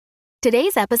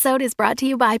Today's episode is brought to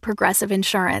you by Progressive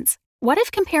Insurance. What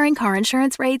if comparing car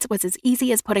insurance rates was as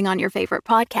easy as putting on your favorite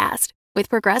podcast? With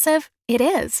Progressive, it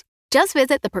is. Just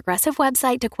visit the Progressive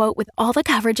website to quote with all the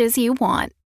coverages you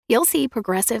want. You'll see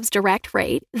Progressive's direct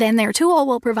rate, then their tool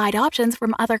will provide options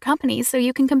from other companies so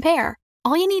you can compare.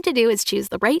 All you need to do is choose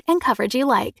the rate and coverage you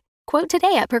like. Quote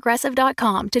today at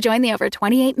Progressive.com to join the over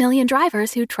 28 million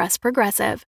drivers who trust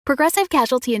Progressive. Progressive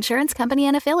Casualty Insurance Company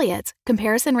and Affiliates.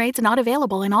 Comparison rates not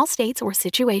available in all states or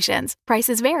situations.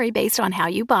 Prices vary based on how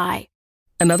you buy.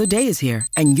 Another day is here,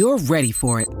 and you're ready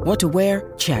for it. What to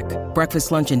wear? Check.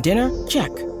 Breakfast, lunch, and dinner?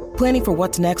 Check. Planning for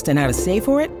what's next and how to save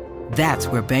for it? That's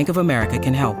where Bank of America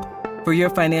can help. For your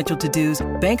financial to-dos,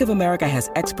 Bank of America has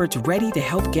experts ready to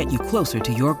help get you closer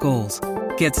to your goals.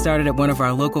 Get started at one of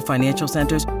our local financial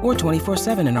centers or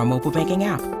 24/7 in our mobile banking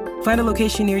app. Find a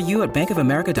location near you at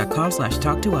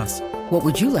bankofamerica.com/talktous. What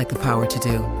would you like the power to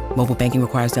do? Mobile banking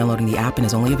requires downloading the app and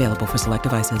is only available for select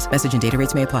devices. Message and data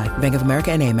rates may apply. Bank of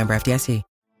America N.A., member FDIC.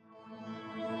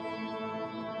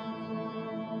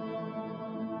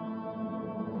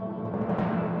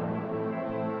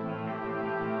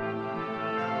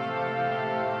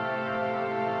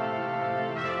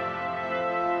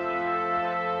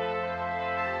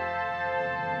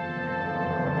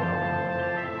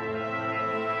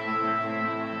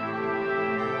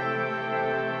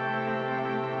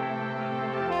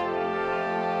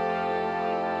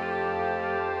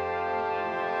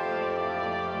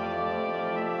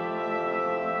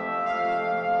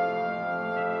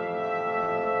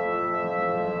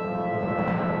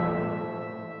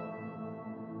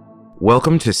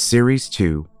 Welcome to Series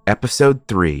 2, Episode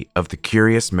 3 of the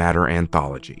Curious Matter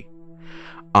Anthology.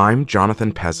 I'm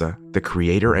Jonathan Pezza, the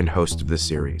creator and host of the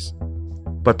series.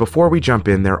 But before we jump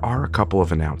in, there are a couple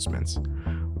of announcements.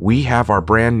 We have our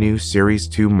brand new Series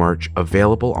 2 merch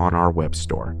available on our web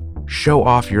store. Show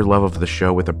off your love of the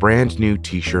show with a brand new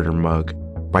t-shirt or mug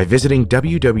by visiting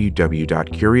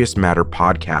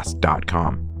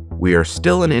www.curiousmatterpodcast.com. We are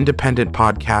still an independent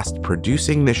podcast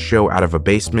producing this show out of a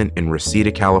basement in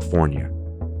Reseda, California.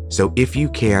 So if you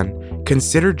can,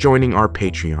 consider joining our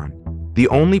Patreon, the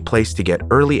only place to get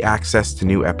early access to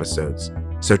new episodes.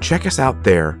 So check us out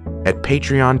there at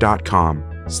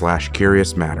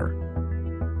patreon.com/curiousmatter.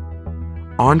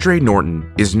 Andre Norton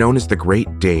is known as the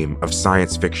great dame of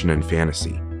science fiction and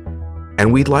fantasy,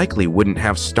 and we likely wouldn't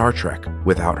have Star Trek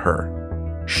without her.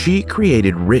 She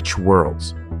created rich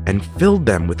worlds and filled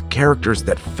them with characters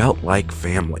that felt like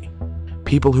family,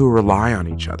 people who rely on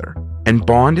each other and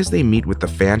bond as they meet with the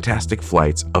fantastic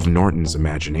flights of Norton's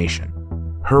imagination.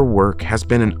 Her work has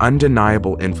been an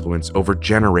undeniable influence over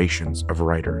generations of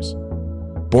writers.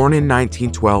 Born in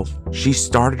 1912, she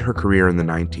started her career in the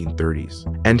 1930s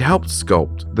and helped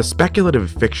sculpt the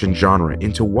speculative fiction genre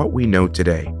into what we know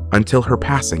today until her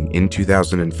passing in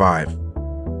 2005.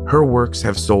 Her works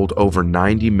have sold over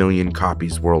 90 million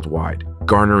copies worldwide,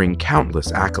 garnering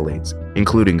countless accolades,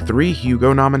 including 3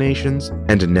 Hugo nominations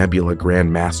and a Nebula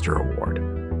Grand Master Award.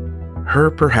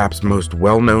 Her perhaps most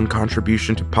well-known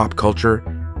contribution to pop culture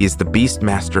is the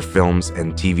Beastmaster films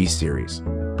and TV series.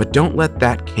 But don't let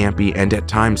that campy and at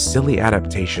times silly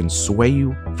adaptation sway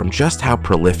you from just how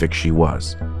prolific she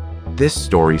was. This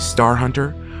story, Star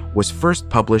Hunter, was first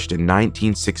published in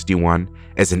 1961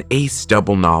 as an ace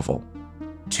double novel,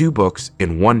 2 books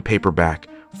in 1 paperback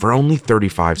for only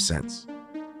 35 cents.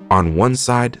 On one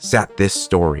side sat this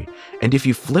story, and if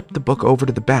you flipped the book over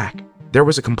to the back, there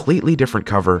was a completely different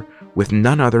cover with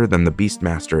none other than the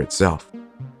Beastmaster itself.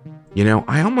 You know,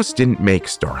 I almost didn't make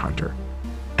Star Hunter,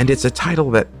 and it's a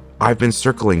title that I've been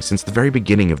circling since the very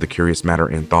beginning of the Curious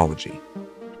Matter Anthology.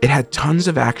 It had tons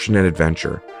of action and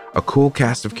adventure, a cool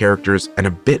cast of characters, and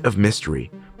a bit of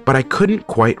mystery, but I couldn't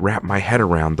quite wrap my head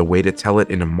around the way to tell it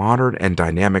in a modern and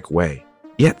dynamic way.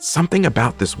 Yet something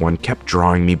about this one kept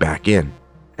drawing me back in.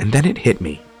 And then it hit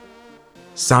me.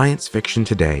 Science fiction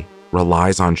today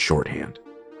relies on shorthand,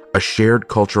 a shared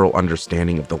cultural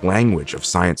understanding of the language of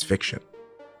science fiction.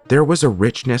 There was a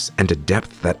richness and a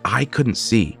depth that I couldn't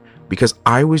see because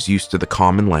I was used to the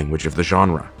common language of the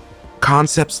genre.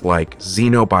 Concepts like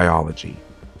xenobiology,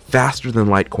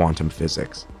 faster-than-light quantum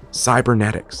physics,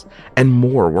 cybernetics, and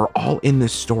more were all in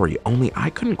this story, only I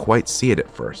couldn't quite see it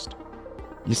at first.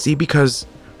 You see, because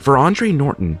for Andre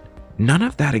Norton, none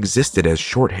of that existed as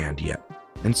shorthand yet,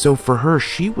 and so for her,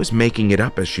 she was making it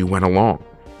up as she went along,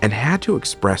 and had to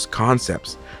express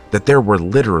concepts that there were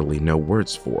literally no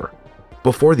words for,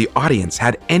 before the audience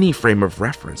had any frame of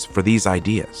reference for these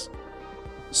ideas.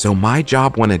 So my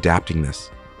job when adapting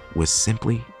this was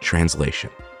simply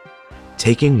translation,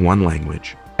 taking one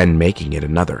language and making it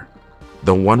another,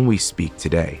 the one we speak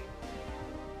today.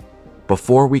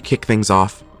 Before we kick things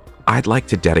off, I'd like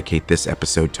to dedicate this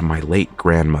episode to my late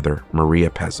grandmother, Maria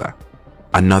Pezza,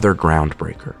 another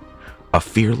groundbreaker, a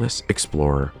fearless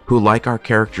explorer who, like our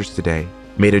characters today,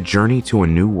 made a journey to a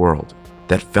new world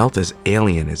that felt as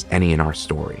alien as any in our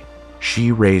story.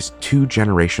 She raised 2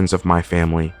 generations of my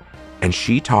family, and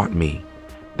she taught me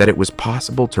that it was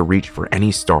possible to reach for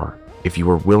any star if you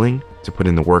were willing to put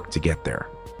in the work to get there.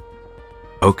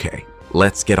 Okay,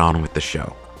 let's get on with the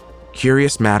show.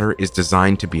 Curious Matter is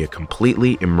designed to be a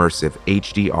completely immersive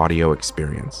HD audio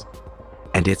experience,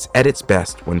 and it's at its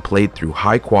best when played through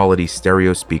high-quality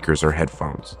stereo speakers or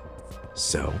headphones.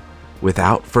 So,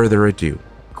 without further ado,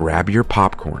 grab your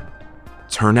popcorn,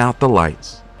 turn out the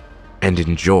lights, and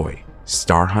enjoy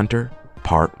Star Hunter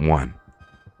Part 1.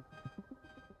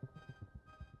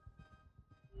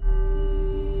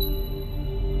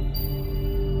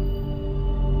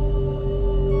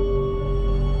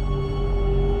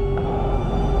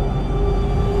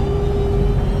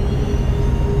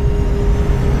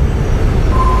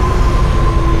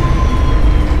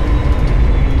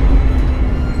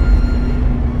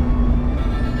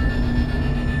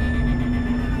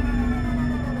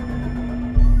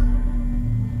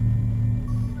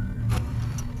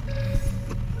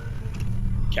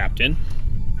 Captain.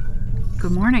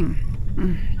 Good morning.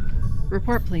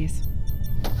 Report, please.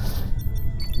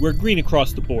 We're green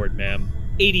across the board, ma'am.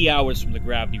 80 hours from the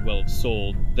gravity well of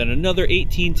Sol, then another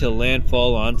 18 till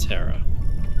landfall on Terra.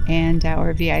 And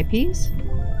our VIPs?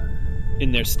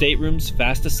 In their staterooms,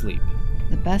 fast asleep.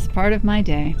 The best part of my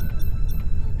day.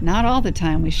 Not all the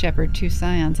time we shepherd 2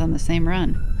 scions on the same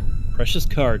run. Precious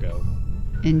cargo.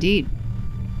 Indeed.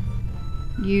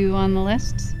 You on the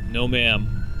lists? No,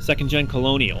 ma'am. Second-gen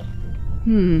colonial.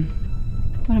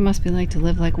 What it must be like to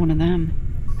live like one of them.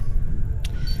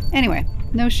 Anyway,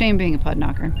 no shame being a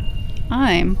pudknocker.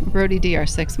 I'm a Brody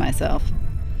DR6 myself.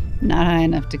 Not high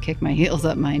enough to kick my heels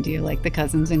up, mind you, like the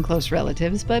cousins and close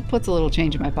relatives, but puts a little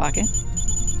change in my pocket.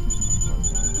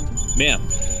 Ma'am,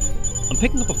 I'm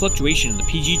picking up a fluctuation in the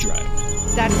PG drive.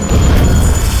 Status.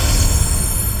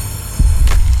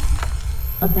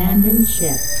 Abandoned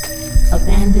ship.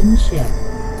 Abandoned ship.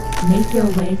 Make your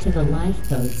way to the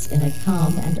lifeboats in a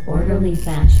calm and orderly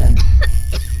fashion.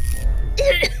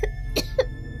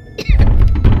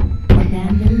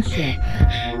 Abandoned ship.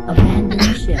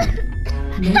 Abandoned ship.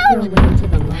 Make your way to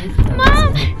the lifeboats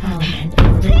Mom! in a calm and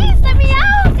orderly Please let me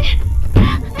out!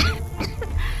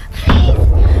 Please!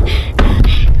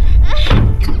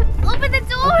 Open the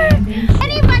door!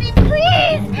 Anybody,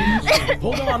 please!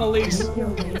 Hold on, Elise.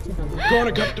 Going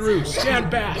to cut through.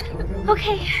 Stand back.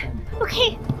 Okay.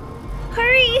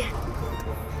 Hurry!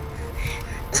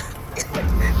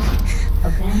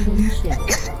 Abandoned ship.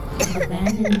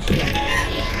 Abandoned ship.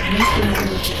 Make your way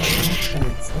to the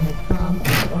lifeboats in a calm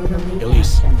and orderly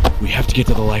Elise, fashion. we have to get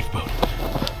to the lifeboat.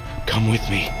 Come with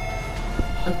me.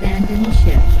 Abandoned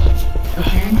ship.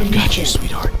 Abandoned Got you, ship.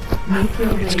 sweetheart. Make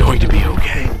your way It's going to be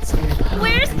okay. lifeboats in a calm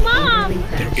Where's and Mom? orderly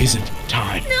There fashion. isn't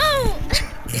time. No!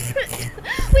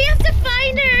 We have to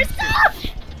find her! Stop!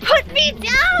 Put me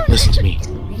down! Listen to me.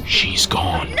 She's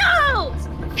gone. No!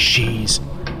 She's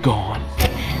gone.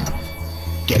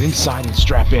 Get inside and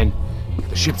strap in.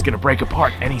 The ship's gonna break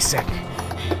apart any second.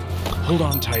 Hold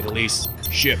on tight, Elise.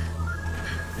 Ship.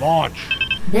 Launch.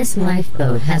 This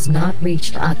lifeboat has not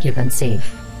reached occupancy.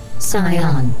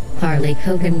 Scion, Harley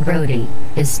Kogan Brody,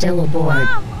 is still aboard.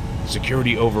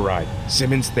 Security override.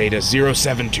 Simmons Theta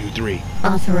 0723.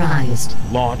 Authorized.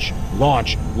 Launch.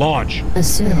 Launch. Launch.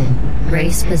 Assume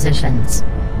brace positions.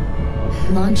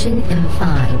 Launching in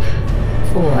 5,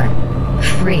 4,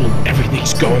 3,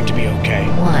 Everything's going to be okay.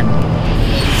 1.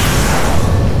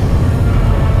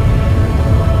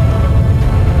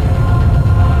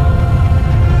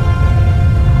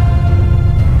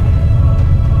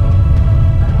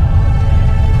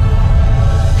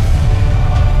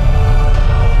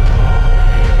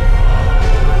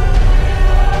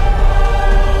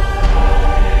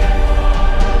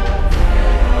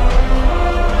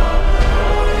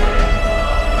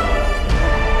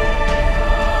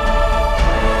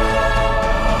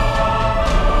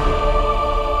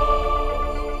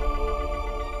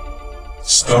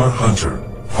 Star Hunter,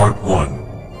 Part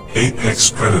 1,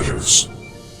 Apex Predators.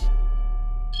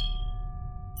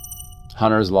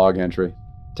 Hunter's log entry,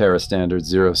 Terra Standard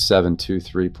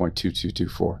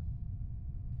 0723.2224.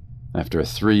 After a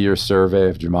 3-year survey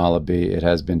of Jamala B, it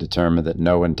has been determined that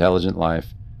no intelligent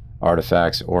life,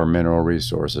 artifacts, or mineral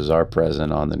resources are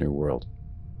present on the New World.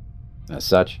 As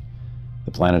such,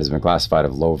 the planet has been classified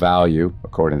of low value,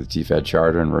 according to the TFED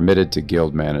Charter, and remitted to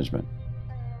guild management.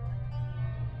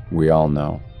 We all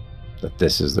know that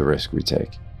this is the risk we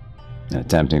take. and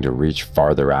attempting to reach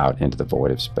farther out into the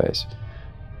void of space.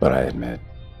 But I admit,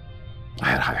 I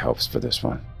had high hopes for this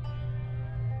one.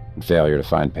 And failure to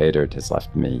find pay dirt has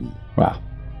left me, well,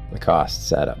 the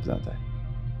costs add up, don't they?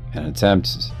 In an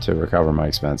attempt to recover my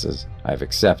expenses, I've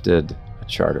accepted a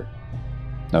charter,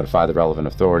 notify the relevant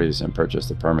authorities, and purchase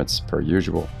the permits per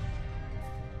usual.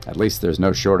 At least there's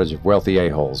no shortage of wealthy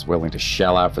a-holes willing to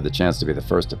shell out for the chance to be the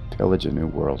first to pillage a new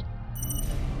world.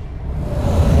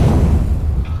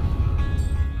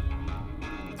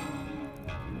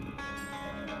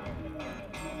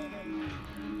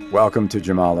 Welcome to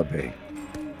Jamala B.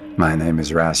 My name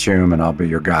is Ras Hume, and I'll be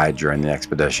your guide during the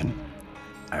expedition.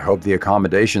 I hope the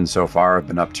accommodations so far have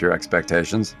been up to your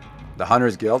expectations. The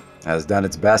Hunters Guild has done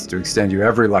its best to extend you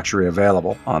every luxury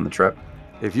available on the trip.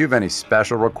 If you have any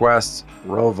special requests,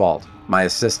 Rovald, my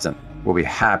assistant, will be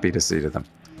happy to see to them.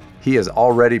 He has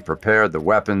already prepared the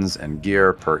weapons and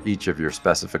gear per each of your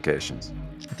specifications.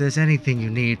 If there's anything you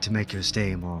need to make your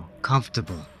stay more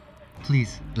comfortable,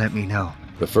 please let me know.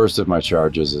 The first of my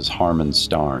charges is Harmon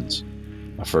Starnes,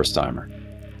 a first-timer.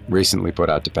 Recently put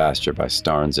out to pasture by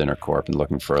Starnes Intercorp and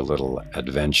looking for a little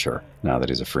adventure now that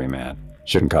he's a free man.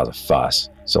 Shouldn't cause a fuss,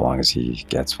 so long as he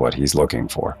gets what he's looking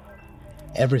for.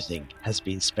 Everything has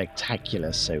been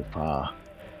spectacular so far.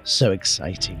 So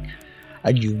exciting.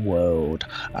 A new world,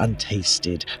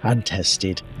 untasted,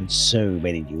 untested, and so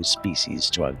many new species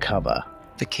to uncover.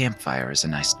 The campfire is a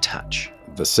nice touch.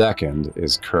 The second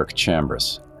is Kirk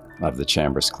Chambers, of the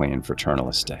Chambers Clean Fraternal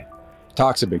Estate.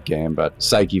 Talk's a big game, but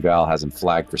Psyche Val has him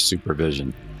flagged for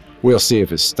supervision. We'll see if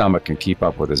his stomach can keep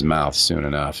up with his mouth soon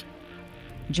enough.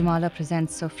 Jamala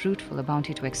presents so fruitful a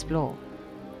bounty to explore.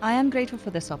 I am grateful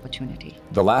for this opportunity.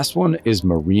 The last one is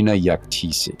Marina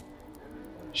Yaktisi.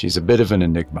 She's a bit of an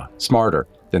enigma, smarter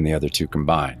than the other two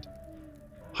combined.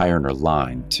 Higher in her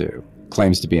line, too.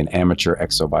 Claims to be an amateur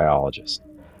exobiologist.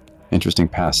 Interesting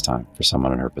pastime for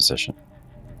someone in her position.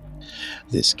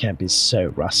 This camp is so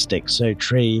rustic, so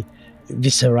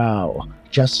visceral,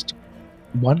 just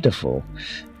wonderful.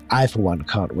 I, for one,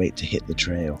 can't wait to hit the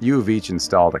trail. You've each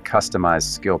installed a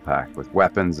customized skill pack with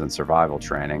weapons and survival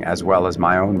training, as well as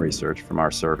my own research from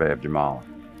our survey of Jamala.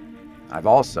 I've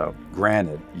also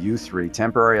granted you three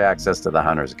temporary access to the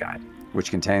Hunter's Guide,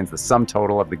 which contains the sum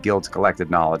total of the Guild's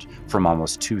collected knowledge from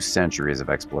almost 2 centuries of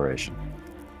exploration.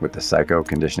 With the psycho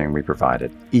conditioning we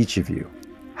provided, each of you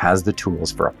has the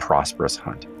tools for a prosperous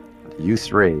hunt. You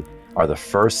three are the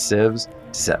first civs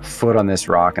to set foot on this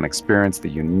rock and experience the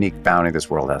unique bounty this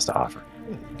world has to offer.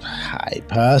 I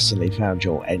personally found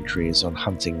your entries on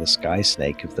hunting the sky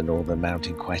snake of the Northern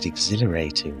Mountain quite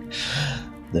exhilarating.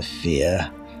 The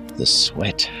fear, the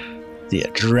sweat, the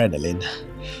adrenaline.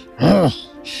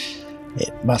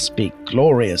 It must be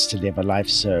glorious to live a life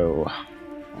so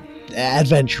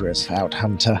adventurous, Out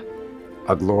Hunter.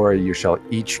 A glory you shall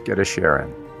each get a share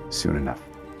in soon enough.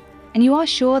 And you are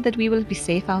sure that we will be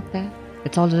safe out there?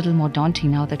 It's all a little more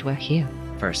daunting now that we're here.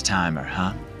 First timer,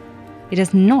 huh? It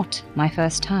is not my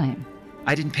first time.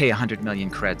 I didn't pay 100 million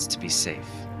creds to be safe.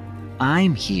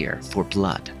 I'm here for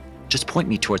blood. Just point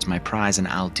me towards my prize and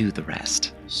I'll do the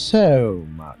rest. So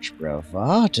much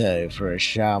bravado for a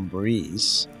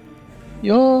Chambrise.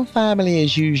 Your family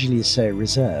is usually so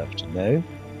reserved, no?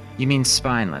 You mean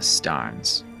spineless,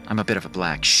 Starnes. I'm a bit of a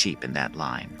black sheep in that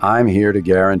line. I'm here to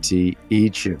guarantee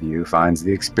each of you finds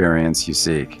the experience you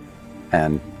seek.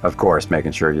 And, of course,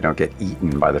 making sure you don't get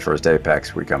eaten by the first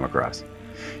apex we come across.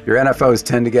 Your NFOs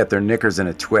tend to get their knickers in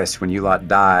a twist when you lot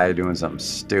die doing something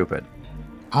stupid.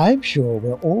 I'm sure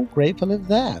we're all grateful of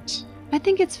that. I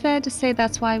think it's fair to say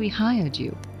that's why we hired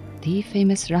you. The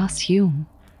famous Ras Hume.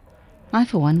 I,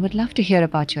 for one, would love to hear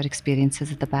about your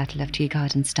experiences at the Battle of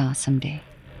Teagarden Star someday.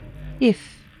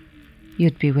 If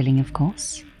you'd be willing, of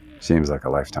course. Seems like a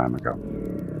lifetime ago.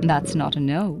 That's not a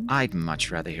no. I'd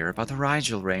much rather hear about the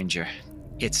Rigel Ranger.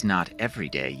 It's not every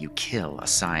day you kill a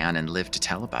scion and live to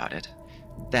tell about it.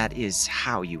 That is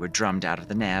how you were drummed out of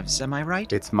the Navs, am I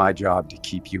right? It's my job to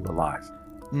keep you alive.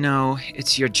 No,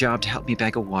 it's your job to help me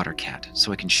bag a water cat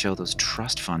so I can show those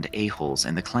trust fund a-holes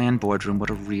in the clan boardroom what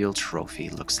a real trophy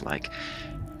looks like.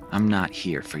 I'm not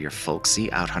here for your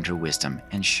folksy out-hunter wisdom,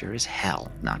 and sure as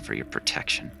hell not for your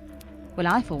protection. Well,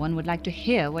 I, for one, would like to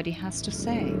hear what he has to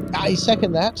say. I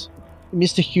second that.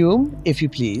 Mr. Hume, if you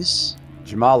please.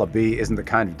 Jamala B isn't the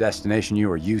kind of destination you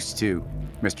are used to,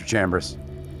 Mr. Chambers.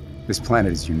 This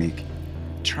planet is unique.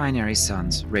 Trinary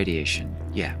suns, radiation.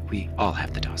 Yeah, we all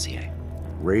have the dossier.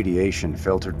 Radiation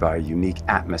filtered by a unique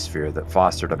atmosphere that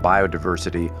fostered a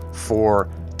biodiversity 4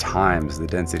 times the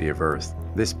density of Earth.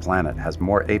 This planet has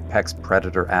more apex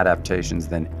predator adaptations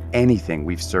than anything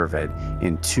we've surveyed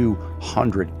in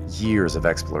 200 years of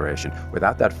exploration.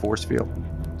 Without that force field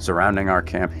surrounding our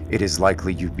camp, it is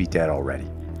likely you'd be dead already.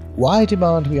 Why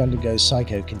demand we undergo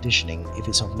psycho-conditioning if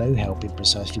it's of no help in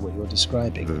precisely what you're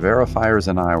describing? The verifiers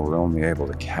and I were only able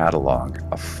to catalog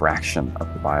a fraction of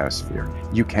the biosphere.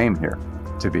 You came here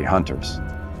to be hunters.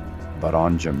 But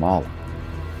on Jamala,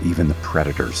 even the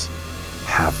predators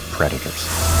have predators.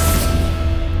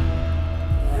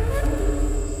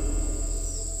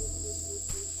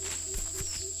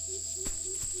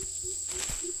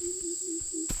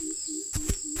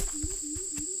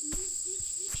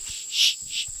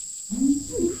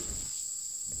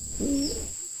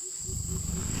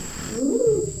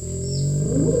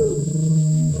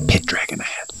 Pit dragon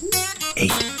ahead.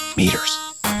 8 meters.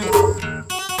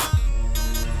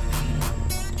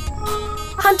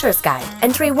 Hunter's Guide,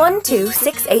 entry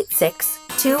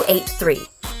 12686-283.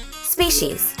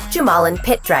 Species, Jumalan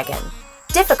Pit Dragon.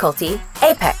 Difficulty,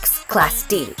 Apex, Class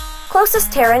D.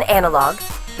 Closest Terran analog,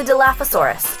 the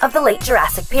Dilophosaurus of the late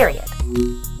Jurassic period.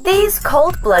 These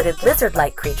cold-blooded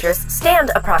lizard-like creatures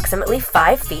stand approximately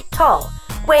 5 feet tall,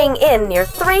 weighing in near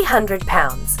 300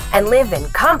 pounds, and live in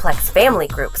complex family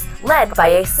groups led by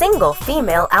a single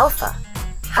female alpha.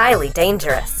 Highly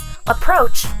dangerous.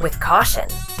 Approach with caution.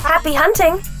 Happy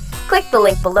hunting! Click the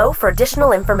link below for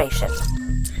additional information.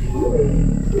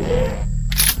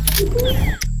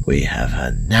 We have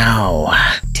her now.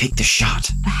 Take the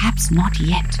shot. Perhaps not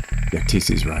yet.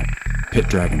 Yaktisi's right. Pit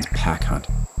dragons pack hunt.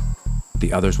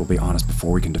 The others will be on us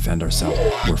before we can defend ourselves.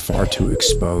 We're far too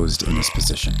exposed in this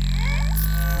position.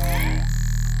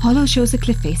 Hollow shows a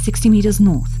cliff face 60 meters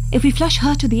north. If we flush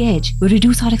her to the edge, we'll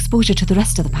reduce our exposure to the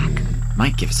rest of the pack.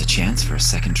 Might give us a chance for a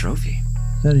second trophy.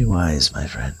 Very wise, my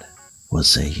friend. What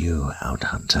say you,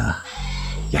 Outhunter?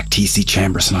 Yaktisi,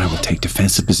 Chambers, and I will take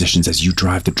defensive positions as you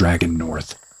drive the dragon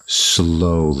north.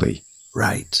 Slowly.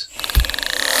 Right.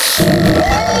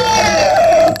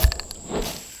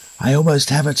 I almost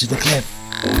have her to the cliff.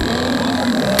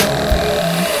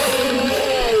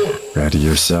 Ready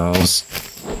yourselves.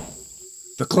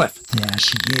 The cliff. There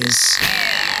she is.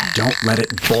 Don't let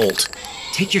it bolt.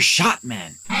 Take your shot,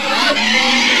 man. The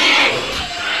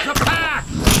pack!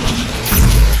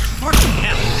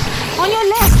 On your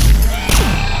left!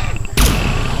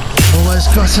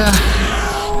 Almost got her.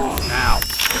 Now.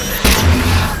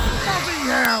 Bloody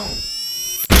hell!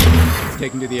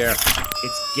 Take him to the air.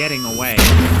 It's getting away.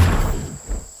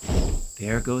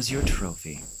 There goes your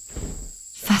trophy.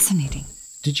 Fascinating.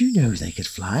 Did you know they could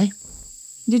fly?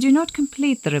 Did you not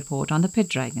complete the report on the pit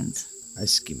dragons? I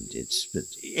skimmed it, but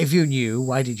if you knew,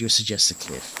 why did you suggest the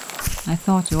cliff? I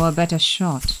thought you were a better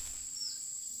shot.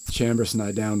 Chambers and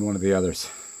I downed one of the others.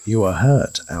 You were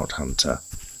hurt, Outhunter.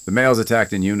 The males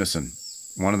attacked in unison.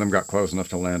 One of them got close enough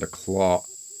to land a claw.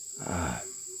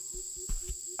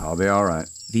 I'll be all right.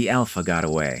 The alpha got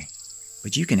away,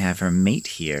 but you can have her mate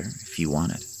here if you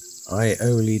want it. I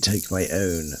only take my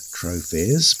own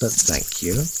trophies, but thank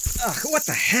you. Ugh, what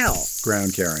the hell?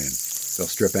 Ground carrion. They'll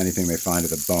strip anything they find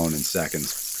to the bone in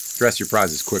seconds. Dress your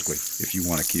prizes quickly if you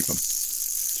want to keep them.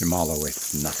 Jamala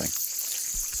wastes nothing.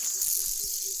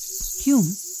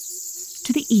 Hume,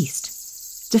 to the east,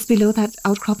 just below that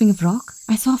outcropping of rock,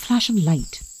 I saw a flash of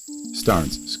light.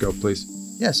 Starnes, scope please.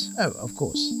 Yes, oh, of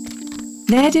course.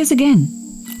 There it is again.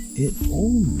 It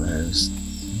almost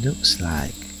looks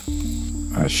like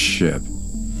a ship.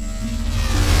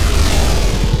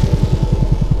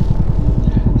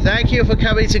 Thank you for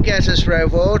coming to get us,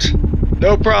 Rovard.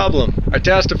 No problem. I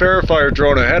tasked a verifier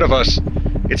drone ahead of us.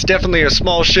 It's definitely a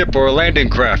small ship or a landing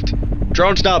craft.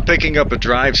 Drone's not picking up a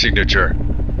drive signature.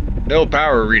 No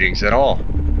power readings at all.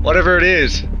 Whatever it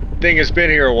is, thing has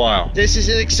been here a while. This is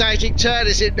an exciting turn,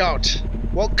 is it not?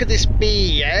 What could this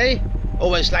be, eh?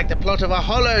 Almost like the plot of a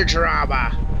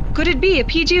holodrama. Could it be a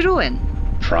PG ruin?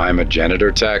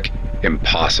 Primogenitor tech?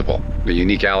 Impossible. The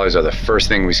unique alloys are the first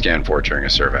thing we scan for during a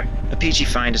survey. A PG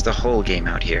find is the whole game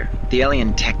out here. The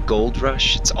alien tech gold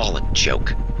rush, it's all a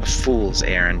joke. A fool's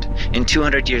errand. In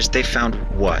 200 years, they found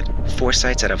what? 4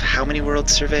 sites out of how many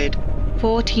worlds surveyed?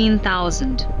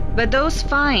 14,000. But those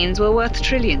finds were worth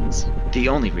trillions. The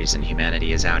only reason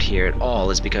humanity is out here at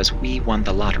all is because we won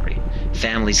the lottery.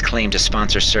 Families claim to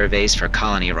sponsor surveys for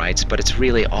colony rights, but it's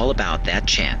really all about that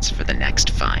chance for the next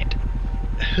find.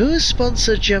 Who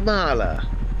sponsored Jamala?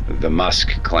 The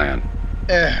Musk clan.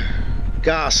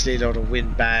 Ghastly lot of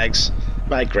windbags.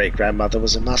 My great-grandmother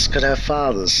was a Musk on her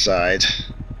father's side.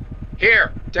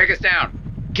 Here, take us down.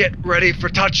 Get ready for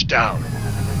touchdown.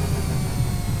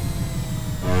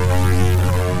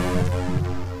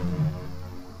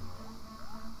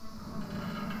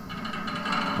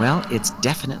 Well, it's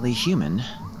definitely human.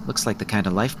 Looks like the kind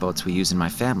of lifeboats we use in my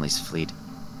family's fleet.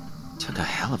 Took a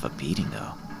hell of a beating,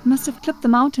 though. Must have clipped the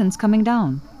mountains coming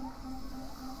down.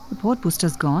 The port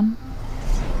booster's gone.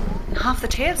 Half the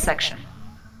tail section.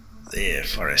 The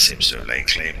forest seems to have laid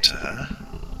claim to her.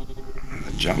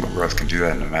 The jungle growth can do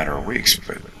that in a matter of weeks,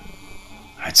 but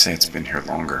I'd say it's been here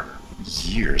longer.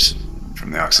 Years from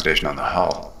the oxidation on the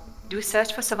hull. Do we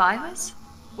search for survivors?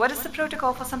 What is the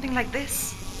protocol for something like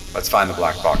this? Let's find the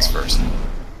black box first.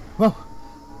 Whoa!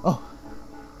 Oh,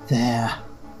 there.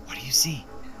 What do you see?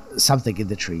 Something in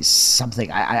the trees.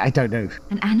 Something. I don't know.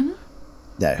 An animal?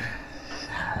 No.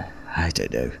 I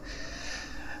don't know.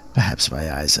 Perhaps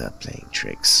my eyes are playing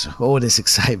tricks. All this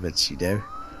excitement, you know.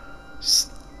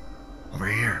 Psst. Over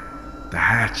here. The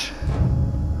hatch.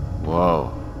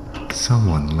 Whoa.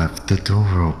 Someone left the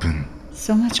door open.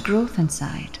 So much growth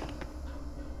inside.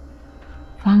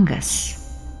 Fungus.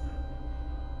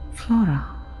 Flora.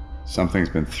 Something's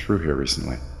been through here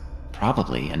recently.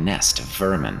 Probably a nest of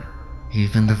vermin.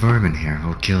 Even the vermin here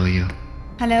will kill you.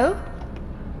 Hello?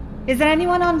 Is there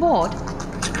anyone on board?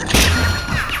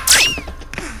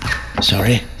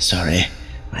 Sorry.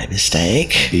 My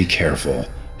mistake. Be careful.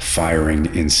 Firing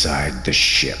inside the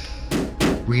ship.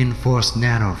 Reinforced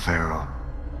nanoferro.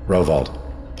 Rovald,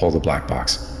 pull the black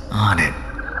box. On it.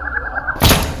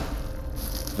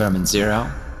 Vermin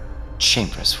 0,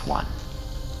 Chambers 1.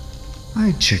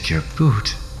 I'd check your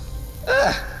boot.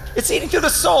 It's eating through the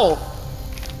soul!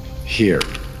 Here.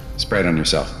 Spray it on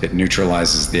yourself. It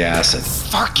neutralizes the acid.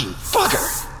 Fucking bugger!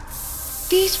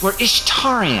 These were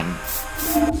Ishtarian.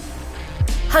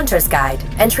 Hunter's Guide,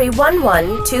 entry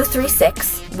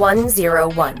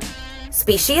 11236-101.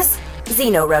 Species,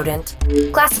 xenorodent.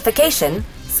 Classification,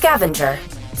 scavenger.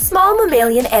 Small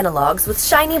mammalian analogues with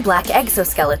shiny black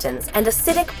exoskeletons and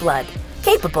acidic blood,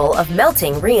 capable of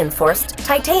melting reinforced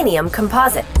titanium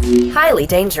composite. Highly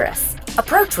dangerous.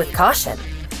 Approach with caution.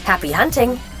 Happy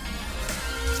hunting.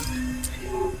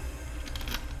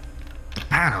 The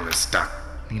panel is stuck.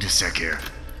 Need a sec here.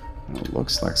 Well, it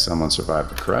looks like someone survived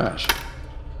the crash.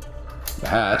 The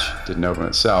hatch didn't open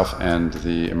itself, and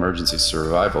the emergency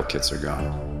survival kits are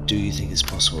gone. Do you think it's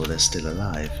possible they're still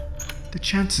alive? The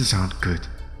chances aren't good.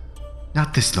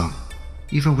 Not this long,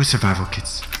 even with survival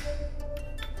kits.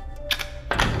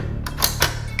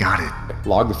 Got it.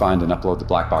 Log the find and upload the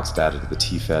black box data to the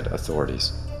TFED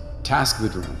authorities. Task the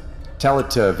drone. Tell it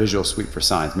to visual sweep for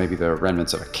signs, maybe the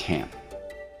remnants of a camp.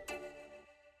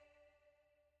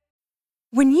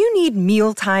 When you need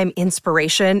mealtime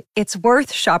inspiration, it's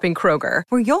worth shopping Kroger,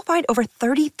 where you'll find over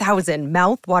 30,000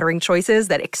 mouth-watering choices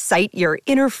that excite your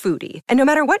inner foodie. And no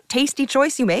matter what tasty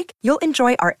choice you make, you'll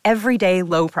enjoy our everyday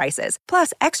low prices,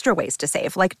 plus extra ways to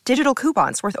save, like digital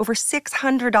coupons worth over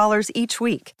 $600 each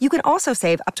week. You can also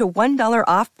save up to $1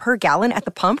 off per gallon at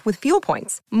the pump with fuel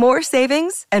points. More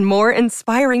savings and more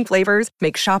inspiring flavors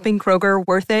make shopping Kroger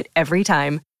worth it every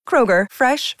time. Kroger,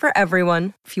 fresh for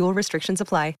everyone. Fuel restrictions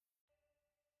apply.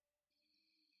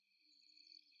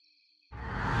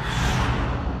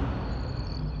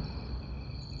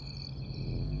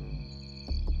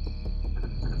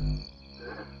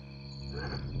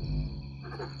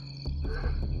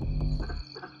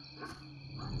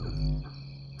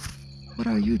 What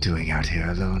are you doing out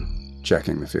here alone?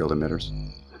 Checking the field emitters.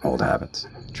 Old habits.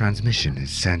 Transmission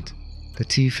is sent. The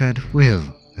TFED will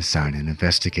assign an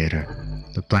investigator.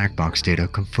 The black box data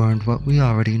confirmed what we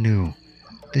already knew.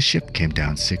 The ship came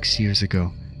down 6 years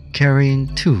ago,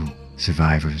 carrying 2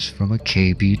 survivors from a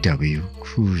KBW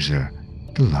cruiser,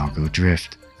 the Largo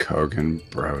Drift. Kogan,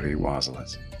 Brody,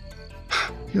 Wazalets.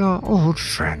 Your old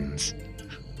friends.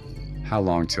 How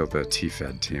long till the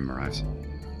TFED team arrives?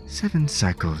 7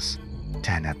 cycles.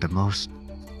 10 at the most.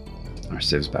 Our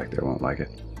civs back there won't like it.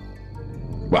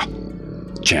 Well,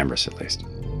 Chambers at least.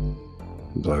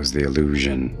 Blows the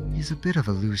illusion. He's a bit of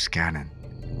a loose cannon,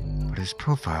 but his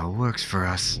profile works for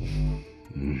us.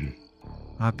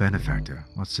 Our benefactor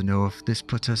wants to know if this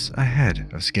puts us ahead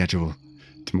of schedule.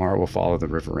 Tomorrow we'll follow the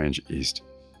river range east.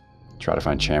 Try to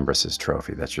find Chambers'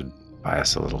 trophy. That should buy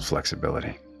us a little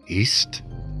flexibility. East?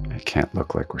 It can't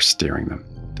look like we're steering them.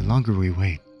 The longer we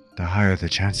wait, the higher the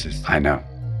chances. I know.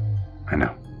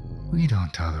 We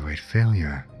don't tolerate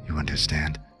failure, you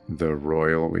understand? The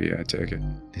royal we, I take it.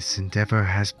 This endeavor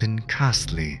has been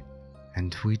costly,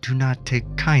 and we do not take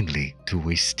kindly to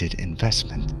wasted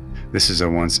investment. This is a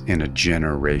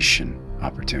once-in-a-generation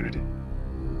opportunity.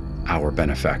 Our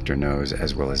benefactor knows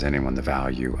as well as anyone the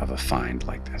value of a find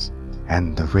like this.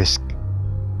 And the risk.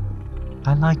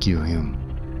 I like you, Hume.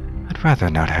 I'd rather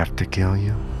not have to kill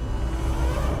you.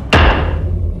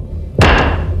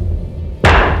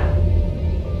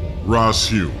 Ross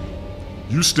Hume,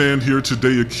 You stand here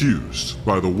today accused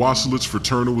by the Wasselitz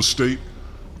Fraternal Estate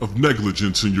of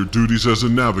negligence in your duties as a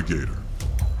navigator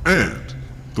and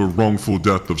the wrongful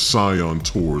death of Scion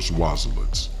Tors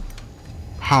Wasselitz.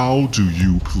 How do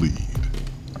you plead?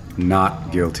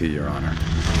 Not guilty, Your Honor.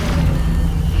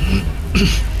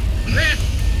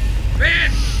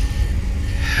 Red!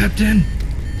 Captain!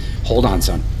 Hold on,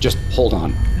 son. Just hold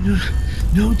on.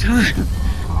 No time.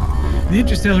 The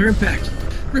interstellar impact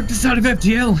ripped us out of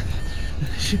FTL.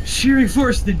 Shearing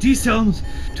force that decels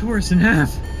tore us in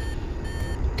half.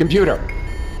 Computer,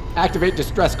 activate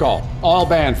distress call. All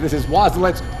bands, this is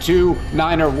Wasselitz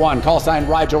 291. Call sign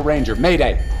Rigel Ranger.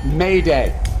 Mayday.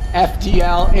 Mayday.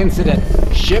 FTL incident.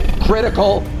 Ship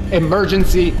critical.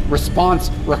 Emergency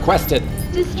response requested.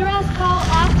 Distress call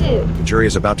active. The jury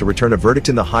is about to return a verdict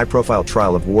in the high-profile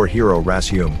trial of war hero Ras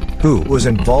Hume, who was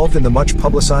involved in the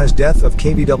much-publicized death of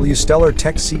KBW Stellar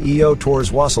Tech CEO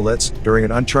Tors Wasselitz during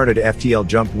an uncharted FTL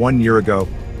jump 1 year ago.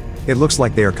 It looks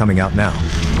like they are coming out now.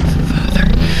 Father,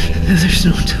 there's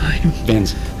no time.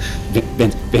 Vince,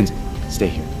 stay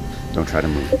here. Don't try to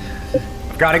move.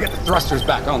 I've got to get the thrusters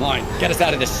back online. Get us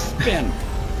out of this spin.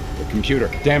 The computer,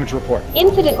 damage report.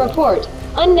 Incident report.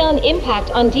 Unknown impact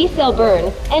on D-cell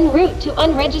burn en route to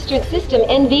unregistered system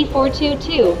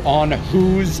NV422. On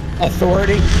whose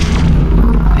authority?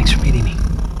 Thanks for meeting me.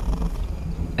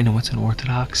 I know it's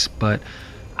unorthodox, but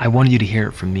I wanted you to hear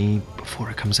it from me before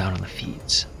it comes out on the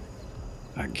feeds.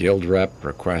 A guild rep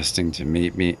requesting to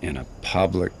meet me in a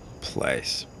public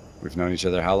place. We've known each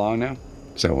other how long now?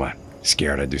 So what?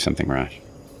 Scared I'd do something rash?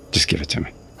 Just give it to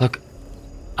me. Look,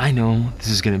 I know this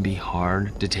is gonna be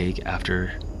hard to take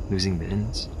after losing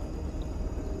Vince,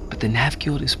 but the Nav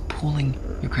Guild is pulling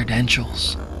your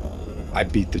credentials. I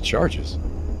beat the charges.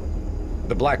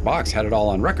 The black box had it all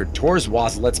on record. Tors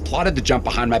Wasselitz plotted to jump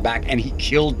behind my back and he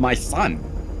killed my son.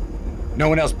 No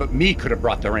one else but me could have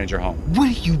brought the Ranger home.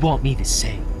 What do you want me to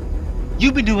say?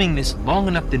 You've been doing this long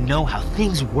enough to know how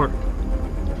things work.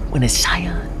 When a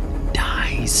Scion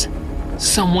dies,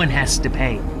 someone has to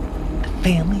pay. The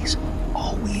families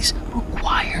always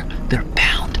require their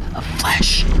pound of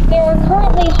flesh. There are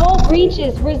currently hull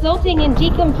breaches resulting in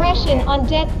decompression on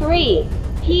Deck 3.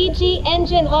 PG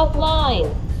engine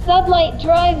offline. Sublight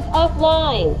drives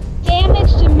offline.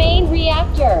 Damage to main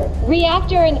reactor.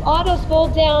 Reactor and autos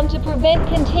fold down to prevent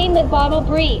containment bottle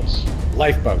breach.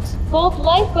 Lifeboats. Both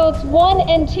lifeboats 1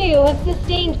 and 2 have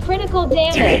sustained critical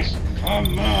damage.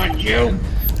 Come on, you!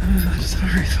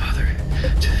 Sorry, Father.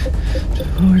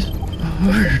 Tors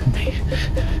murdered me.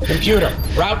 Computer,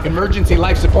 route emergency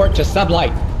life support to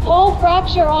Sublight. Hull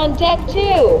fracture on Deck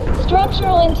 2.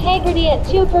 Structural integrity at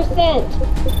 2%.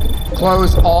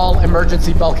 Close all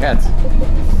emergency bulkheads.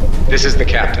 This is the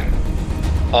captain.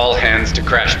 All hands to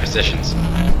crash positions.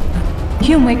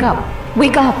 Hume, wake up.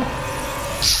 Wake up.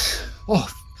 Oh.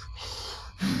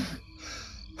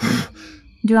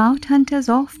 Drought hunters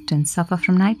often suffer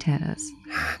from night terrors.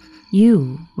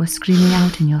 You were screaming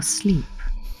out in your sleep.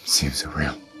 Seems so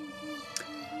real.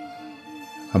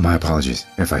 Oh, my apologies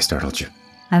if I startled you.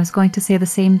 I was going to say the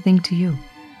same thing to you.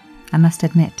 I must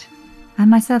admit, I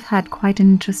myself had quite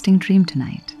an interesting dream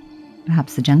tonight.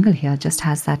 Perhaps the jungle here just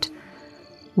has that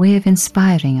way of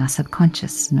inspiring our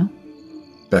subconscious, no?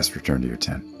 Best return to your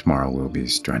tent. Tomorrow will be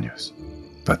strenuous.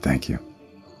 But thank you.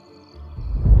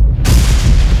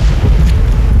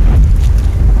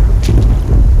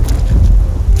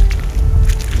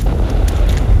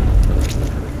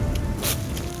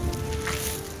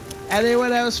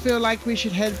 Anyone else feel like we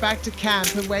should head back to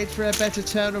camp and wait for a better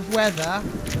turn of weather?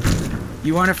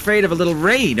 You aren't afraid of a little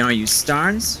rain, are you,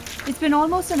 Starnes? It's been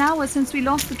almost an hour since we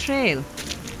lost the trail.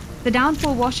 The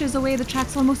downpour washes away the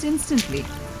tracks almost instantly.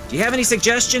 Do you have any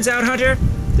suggestions, Outhunter?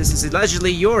 This is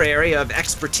allegedly your area of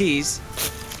expertise.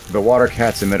 The water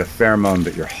cats emit a pheromone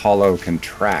that your hollow can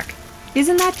track.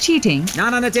 Isn't that cheating?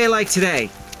 Not on a day like today.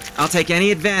 I'll take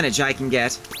any advantage I can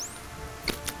get.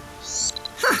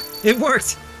 Ha! It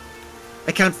worked!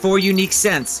 I count 4 unique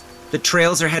scents. The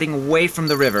trails are heading away from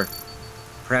the river.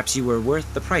 Perhaps you were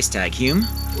worth the price tag, Hume.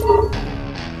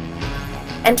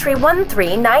 Entry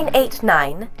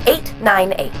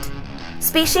 13989-898.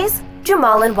 Species,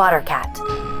 Jumalan watercat.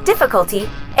 Difficulty,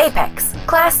 Apex,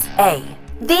 Class A.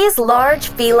 These large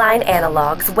feline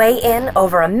analogs weigh in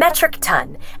over a metric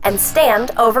ton and stand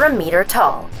over a meter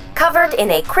tall, covered in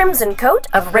a crimson coat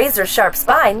of razor-sharp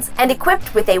spines and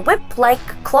equipped with a whip-like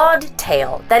clawed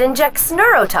tail that injects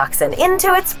neurotoxin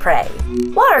into its prey.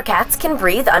 Watercats can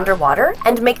breathe underwater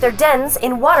and make their dens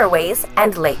in waterways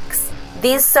and lakes.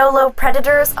 These solo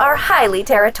predators are highly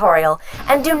territorial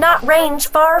and do not range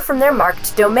far from their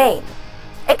marked domain.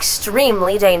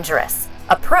 Extremely dangerous.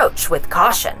 Approach with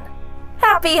caution.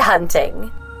 Happy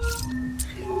hunting.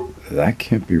 That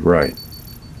can't be right.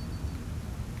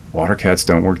 Water cats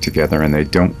don't work together and they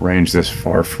don't range this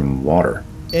far from water.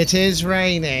 It is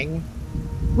raining.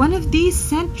 One of these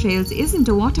scent trails isn't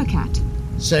a water cat.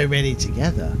 So many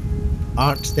together.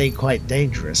 Aren't they quite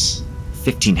dangerous?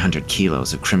 1,500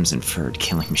 kilos of crimson-furred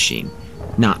killing machine.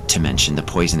 Not to mention the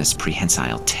poisonous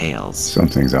prehensile tails.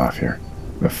 Something's off here.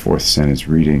 The fourth scent is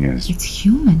reading as... It's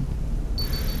human.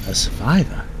 A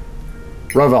survivor?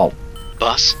 Rovald.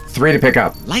 Boss? 3 to pick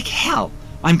up. Like hell.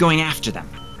 I'm going after them.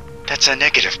 That's a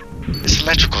negative. This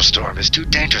electrical storm is too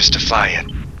dangerous to fly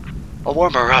in. I'll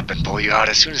warm her up and pull you out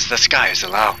as soon as the skies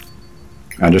allow.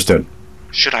 Understood.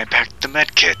 Should I pack the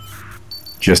med kit?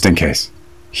 Just in case.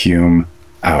 Hume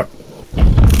out.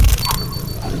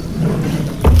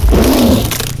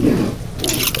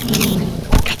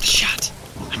 Got the shot.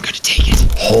 I'm gonna take it.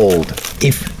 Hold.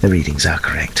 If the readings are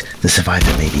correct, the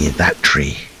survivor may be in that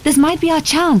tree. This might be our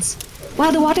chance,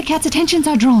 while the water cat's attentions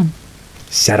are drawn.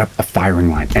 Set up a firing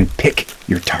line and pick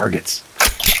your targets.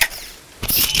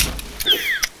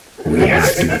 We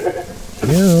have to.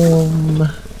 Hume.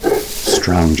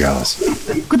 Strong jaws.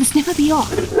 Could the sniffer be off?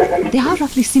 They are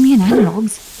roughly simian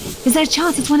analogs. Is there a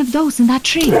chance it's one of those in that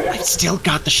tree? I've still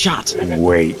got the shot.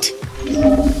 Wait.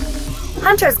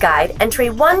 Hunter's Guide, entry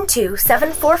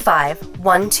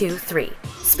 12745123.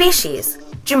 Species,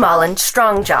 Jumalan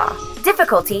Strongjaw.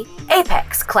 Difficulty,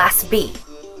 Apex, Class B.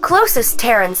 Closest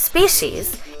Terran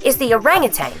species is the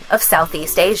orangutan of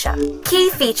Southeast Asia.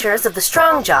 Key features of the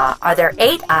Strongjaw are their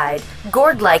 8-eyed,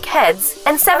 gourd-like heads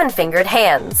and 7-fingered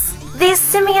hands. These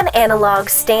simian analogs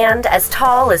stand as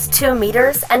tall as 2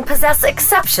 meters and possess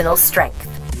exceptional strength.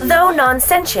 Though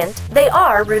non-sentient, they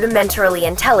are rudimentarily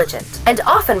intelligent and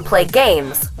often play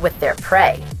games with their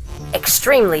prey.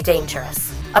 Extremely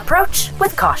dangerous. Approach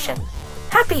with caution.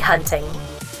 Happy hunting.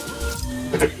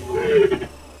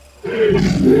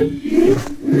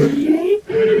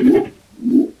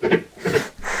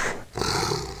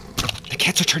 The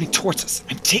cats are turning towards us.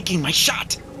 I'm taking my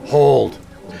shot. Hold.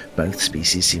 Both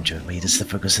species seem to have made us the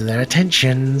focus of their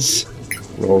attentions.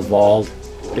 Rovald,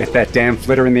 get that damn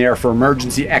flitter in the air for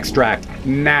emergency extract.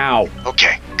 Now.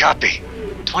 Okay, copy.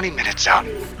 20 minutes out.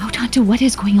 Out onto what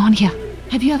is going on here.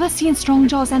 Have you ever seen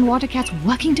Strongjaws and water cats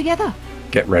working together?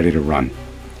 Get ready to run.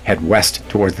 Head west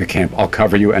towards the camp. I'll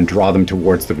cover you and draw them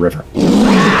towards the river.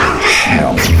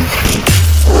 Hell.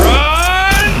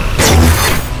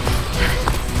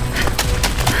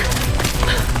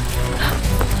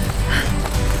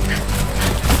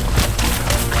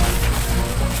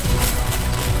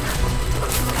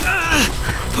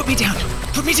 Put me down!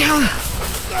 Put me down!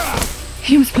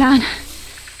 Hume's plan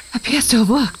appears to have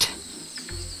worked.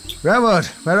 Redwood,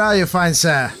 where are you, fine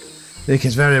sir? We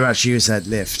could very much use that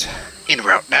lift. En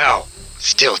route now.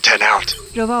 Still 10 out.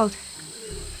 Rovald,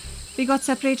 we got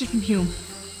separated from Hume.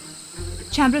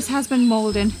 Chambers has been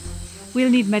mauled in. We'll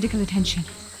need medical attention.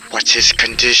 What's his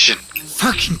condition?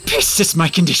 Fucking pissed is my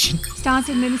condition. Stance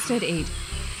administered aid.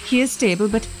 He is stable,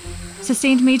 but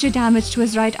sustained major damage to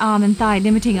his right arm and thigh,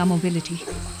 limiting our mobility.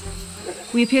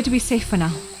 We appear to be safe for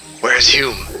now. Where's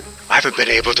Hume? I haven't been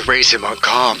able to raise him on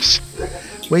comms.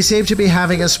 We seem to be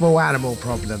having a small animal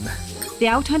problem. The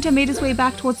outhunter made his way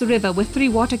back towards the river with 3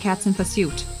 water cats in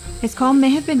pursuit. His comm may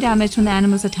have been damaged when the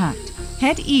animals attacked.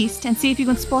 Head east and see if you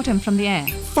can spot him from the air.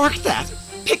 Fuck that!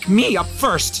 Pick me up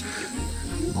first!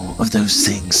 More of those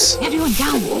things. Everyone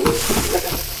down!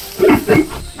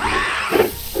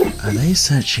 Are they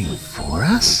searching for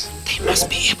us? They must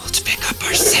be able to pick up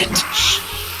our scent.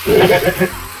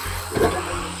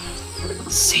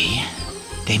 See?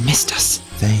 They missed us.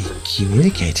 They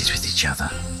communicated with each other.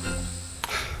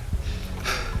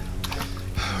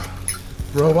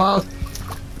 Rovald.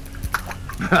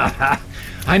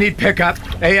 I need pickup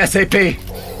ASAP.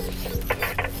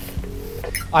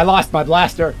 I lost my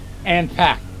blaster and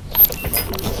pack.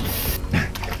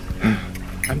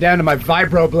 I'm down to my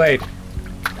vibro blade.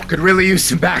 Could really use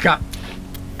some backup.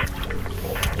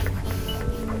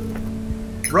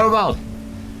 Rovald.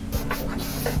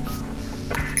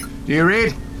 Do you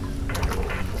read?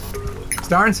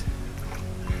 Starnes?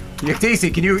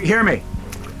 Yaktisi, can you hear me?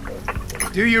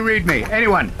 Do you read me?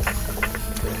 Anyone?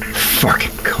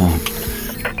 Fucking calm.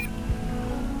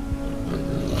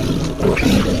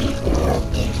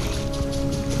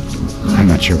 I'm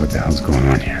not sure what the hell's going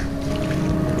on here.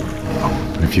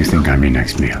 But if you think I'm your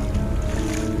next meal,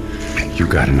 you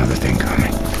got another thing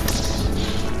coming.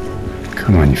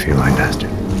 Come on, you feline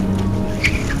bastard.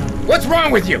 What's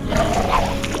wrong with you?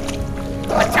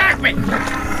 Attack me!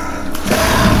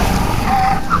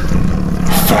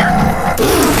 Fuck.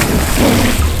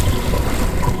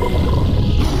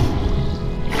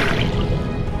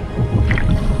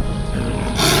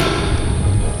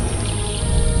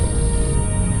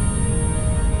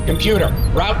 Computer,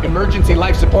 route emergency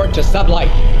life support to sublight.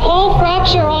 Hull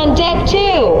fracture on deck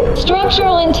 2.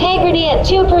 Structural integrity at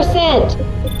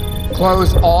 2%.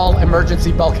 Close all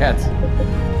emergency bulkheads.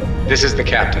 This is the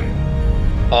captain.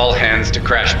 All hands to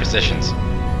crash positions.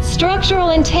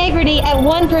 Structural integrity at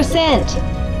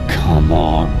 1%. Come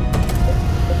on.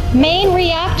 Main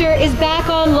reactor is back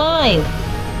online.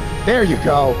 There you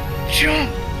go. Jump.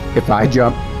 If I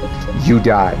jump, you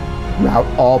die. Route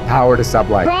all power to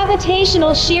sublight.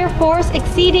 Gravitational shear force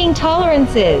exceeding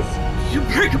tolerances. You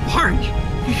break apart.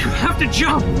 You have to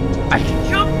jump. I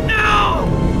can jump now.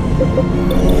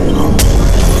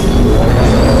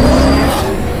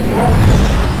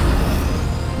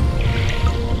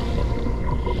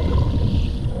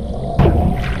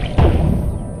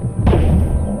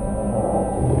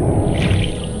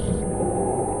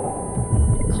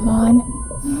 Come on.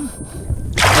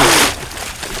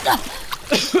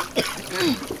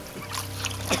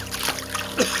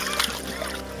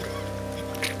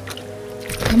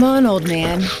 Come on, old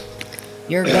man.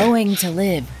 You're going to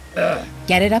live.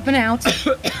 Get it up and out.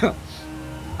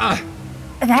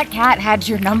 That cat had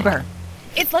your number.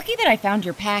 It's lucky that I found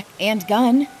your pack and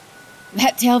gun.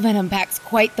 That tail venom pack's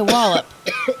quite the wallop.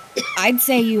 I'd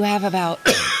say you have about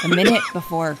a minute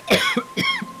before,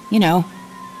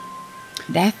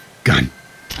 death. Gun.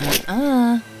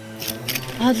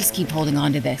 I'll just keep holding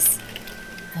on to this.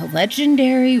 The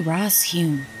legendary Ross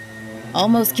Hume.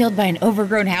 Almost killed by an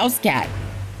overgrown house cat.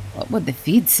 What would the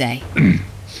feed say?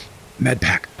 Med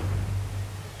pack.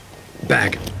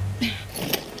 Bag.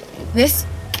 This?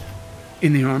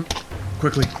 In the arm.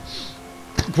 Quickly.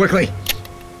 Quickly.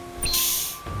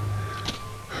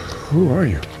 Who are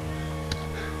you?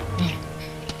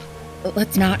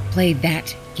 Let's not play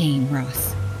that game,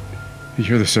 Ross.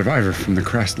 You're the survivor from the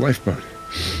crashed lifeboat,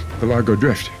 the Largo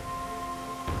Drift.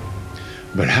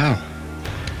 But how?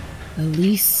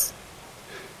 Elise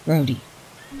Brody.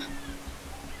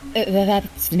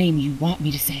 That's the name you want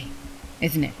me to say,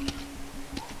 isn't it?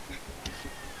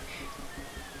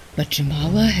 But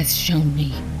Jamala has shown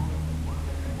me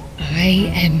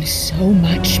I am so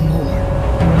much more.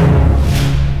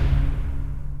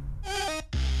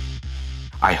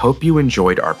 I hope you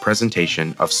enjoyed our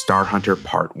presentation of Star Hunter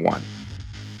Part 1.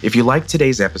 If you liked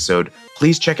today's episode,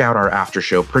 please check out our after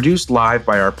show produced live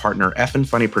by our partner Effin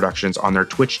Funny Productions on their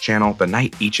Twitch channel the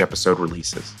night each episode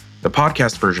releases. The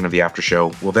podcast version of the after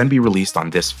show will then be released on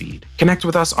this feed. Connect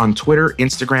with us on Twitter,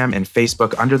 Instagram, and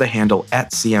Facebook under the handle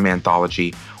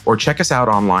 @CMAnthology, or check us out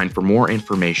online for more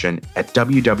information at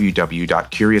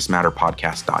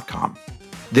www.curiousmatterpodcast.com.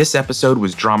 This episode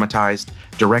was dramatized,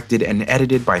 directed, and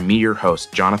edited by me, your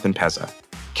host, Jonathan Pezza.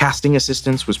 Casting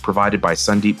assistance was provided by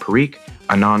Sandeep Parikh,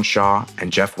 Anand Shah,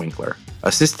 and Jeff Winkler.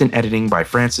 Assistant editing by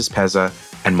Francis Pezza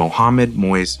and Mohammed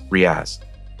Moiz Riaz.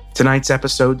 Tonight's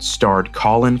episode starred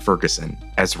Colin Ferguson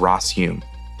as Ross Hume,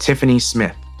 Tiffany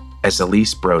Smith as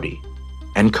Elise Brody,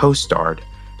 and co-starred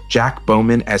Jack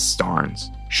Bowman as Starnes,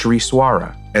 Shri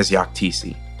Swara as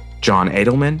Yaktisi, John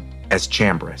Edelman as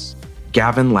Chambris,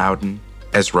 Gavin Loudon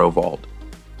as Rovald,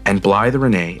 and Blythe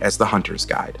Renee as the Hunter's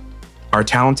Guide. Our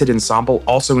talented ensemble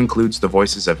also includes the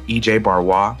voices of E.J.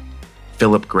 Barrois,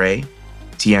 Philip Gray,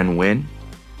 Tien Nguyen,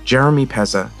 Jeremy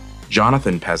Pezza,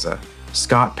 Jonathan Pezza,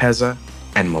 Scott Pezza,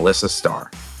 and Melissa Starr.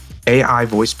 AI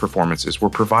voice performances were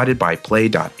provided by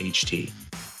Play.ht.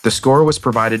 The score was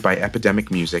provided by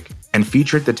Epidemic Music and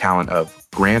featured the talent of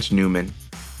Grant Newman,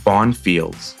 Vaughn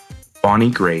Fields,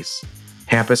 Bonnie Grace,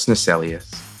 Hampus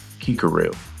Naselius,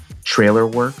 Kikaru, Trailer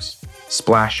Works,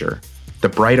 Splasher, the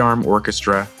Bright Arm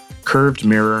Orchestra, Curved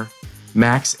Mirror,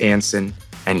 Max Anson,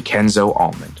 and Kenzo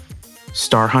Almond.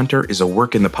 Star Hunter is a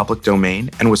work in the public domain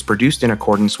and was produced in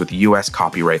accordance with U.S.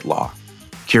 copyright law.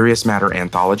 Curious Matter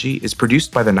Anthology is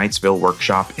produced by the Knightsville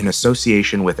Workshop in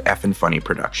association with Effin Funny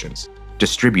Productions,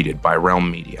 distributed by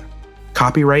Realm Media.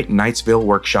 Copyright Knightsville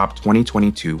Workshop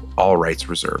 2022, all rights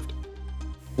reserved.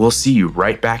 We'll see you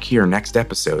right back here next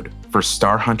episode for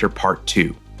Star Hunter Part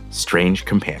 2, Strange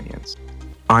Companions.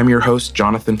 I'm your host,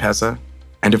 Jonathan Pezza,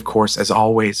 and of course, as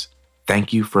always,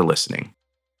 thank you for listening.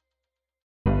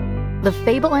 The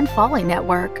Fable and Folly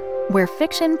Network, where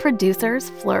fiction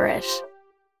producers flourish.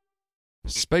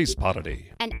 Space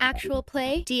Podity, an actual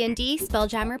play D&D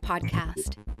Spelljammer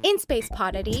podcast. In Space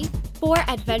Podity, 4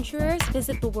 adventurers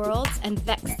visit the worlds and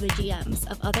vex the GMs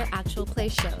of other actual play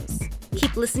shows.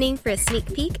 Keep listening for a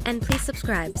sneak peek, and please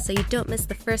subscribe so you don't miss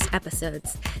the first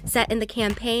episodes, set in the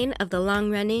campaign of the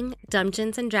long-running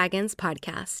Dungeons & Dragons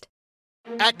podcast.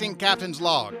 Acting Captain's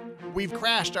Log. We've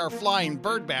crashed our flying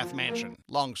birdbath mansion.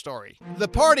 Long story. The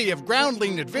party of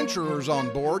groundling adventurers on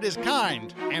board is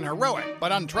kind and heroic,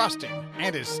 but untrusting,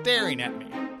 and is staring at me.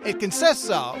 It consists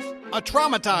of a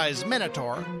traumatized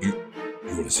Minotaur, You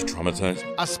want to say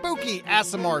traumatized? a spooky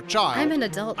Aasimar child, I'm an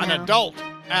adult an now. adult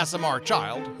Aasimar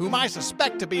child, whom I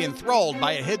suspect to be enthralled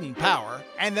by a hidden power,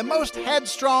 and the most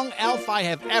headstrong elf I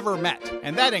have ever met,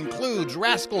 and that includes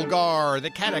Rascalgar,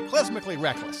 the cataclysmically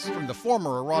reckless, from the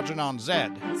former Erogenon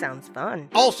Zed. Sounds fun.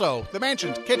 Also, the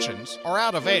mansion's kitchens are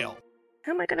out of ale.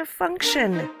 How am I gonna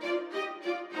function?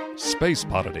 Space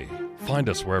Podity. Find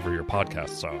us wherever your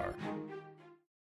podcasts are.